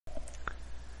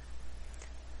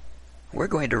We're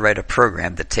going to write a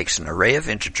program that takes an array of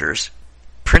integers,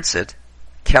 prints it,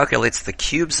 calculates the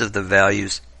cubes of the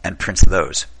values, and prints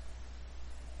those.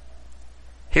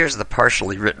 Here's the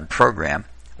partially written program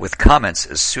with comments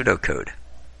as pseudocode.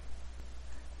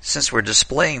 Since we're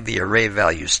displaying the array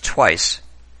values twice,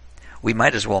 we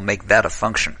might as well make that a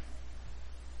function.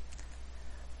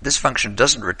 This function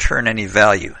doesn't return any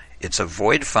value. It's a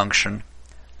void function.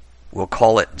 We'll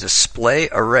call it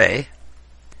displayArray,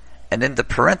 and in the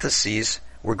parentheses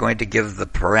we're going to give the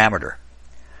parameter.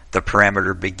 The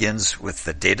parameter begins with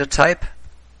the data type,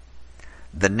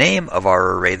 the name of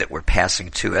our array that we're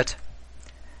passing to it,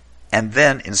 and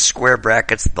then in square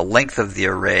brackets the length of the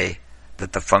array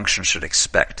that the function should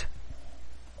expect.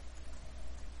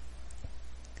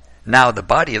 Now the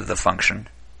body of the function,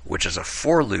 which is a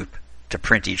for loop to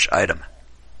print each item.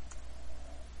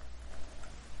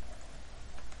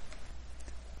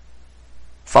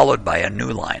 Followed by a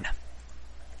new line.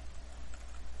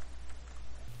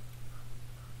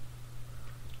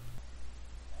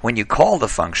 When you call the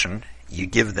function, you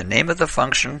give the name of the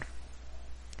function,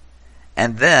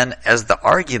 and then as the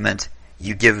argument,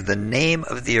 you give the name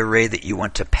of the array that you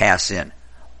want to pass in.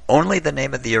 Only the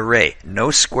name of the array,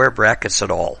 no square brackets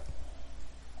at all.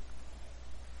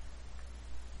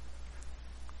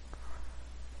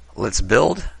 Let's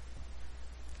build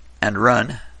and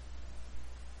run,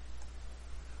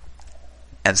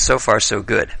 and so far so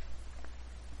good.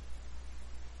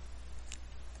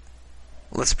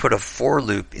 Let's put a for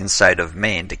loop inside of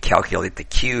main to calculate the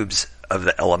cubes of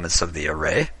the elements of the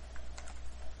array.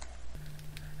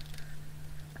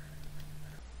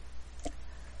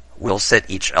 We'll set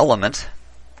each element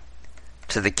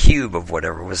to the cube of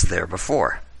whatever was there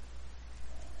before.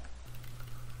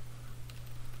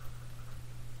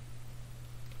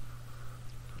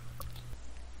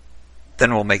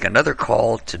 Then we'll make another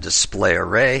call to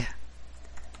displayArray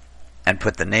and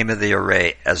put the name of the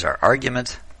array as our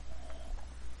argument,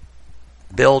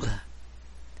 build,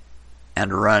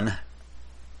 and run,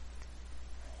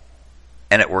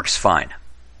 and it works fine.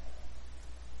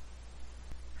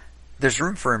 There's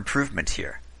room for improvement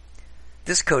here.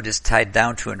 This code is tied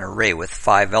down to an array with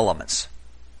 5 elements.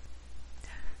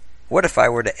 What if I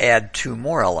were to add 2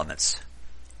 more elements?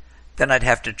 Then I'd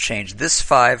have to change this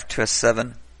 5 to a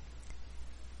 7,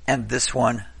 and this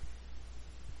one,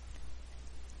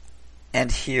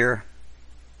 and here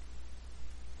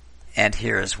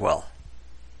as well.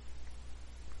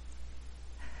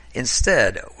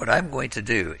 Instead, what I'm going to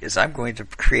do is I'm going to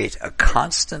create a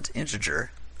constant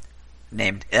integer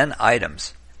named n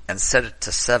items and set it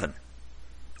to 7.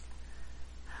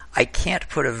 I can't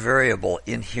put a variable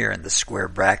in here in the square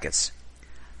brackets,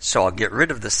 so I'll get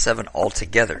rid of the 7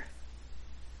 altogether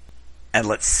and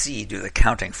let C do the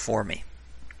counting for me.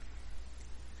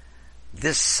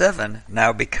 This 7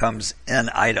 now becomes n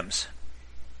items.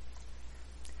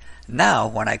 Now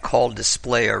when I call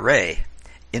displayArray,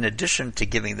 in addition to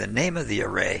giving the name of the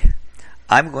array,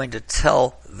 I'm going to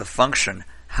tell the function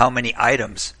how many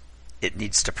items it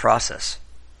needs to process.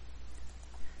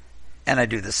 And I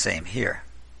do the same here.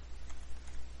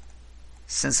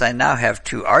 Since I now have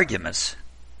 2 arguments,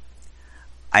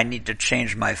 I need to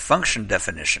change my function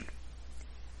definition.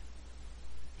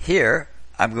 Here,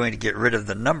 I'm going to get rid of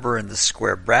the number in the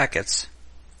square brackets,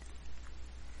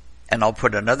 and I'll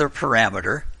put another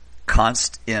parameter,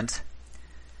 const int,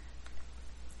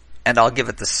 and I'll give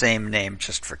it the same name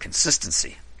just for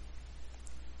consistency.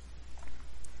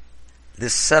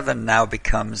 This 7 now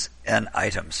becomes n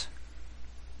items.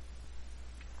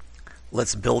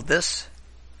 Let's build this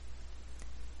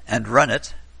and run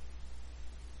it,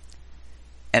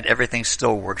 and everything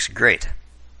still works great.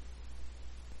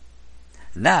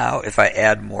 Now, if I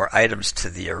add more items to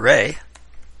the array,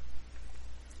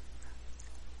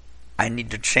 I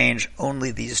need to change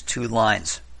only these 2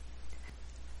 lines.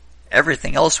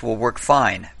 Everything else will work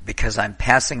fine because I'm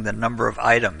passing the number of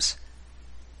items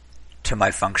to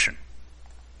my function.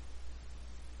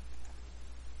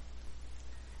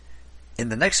 In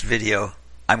the next video,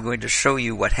 I'm going to show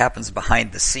you what happens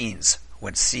behind the scenes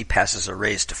when C passes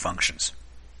arrays to functions.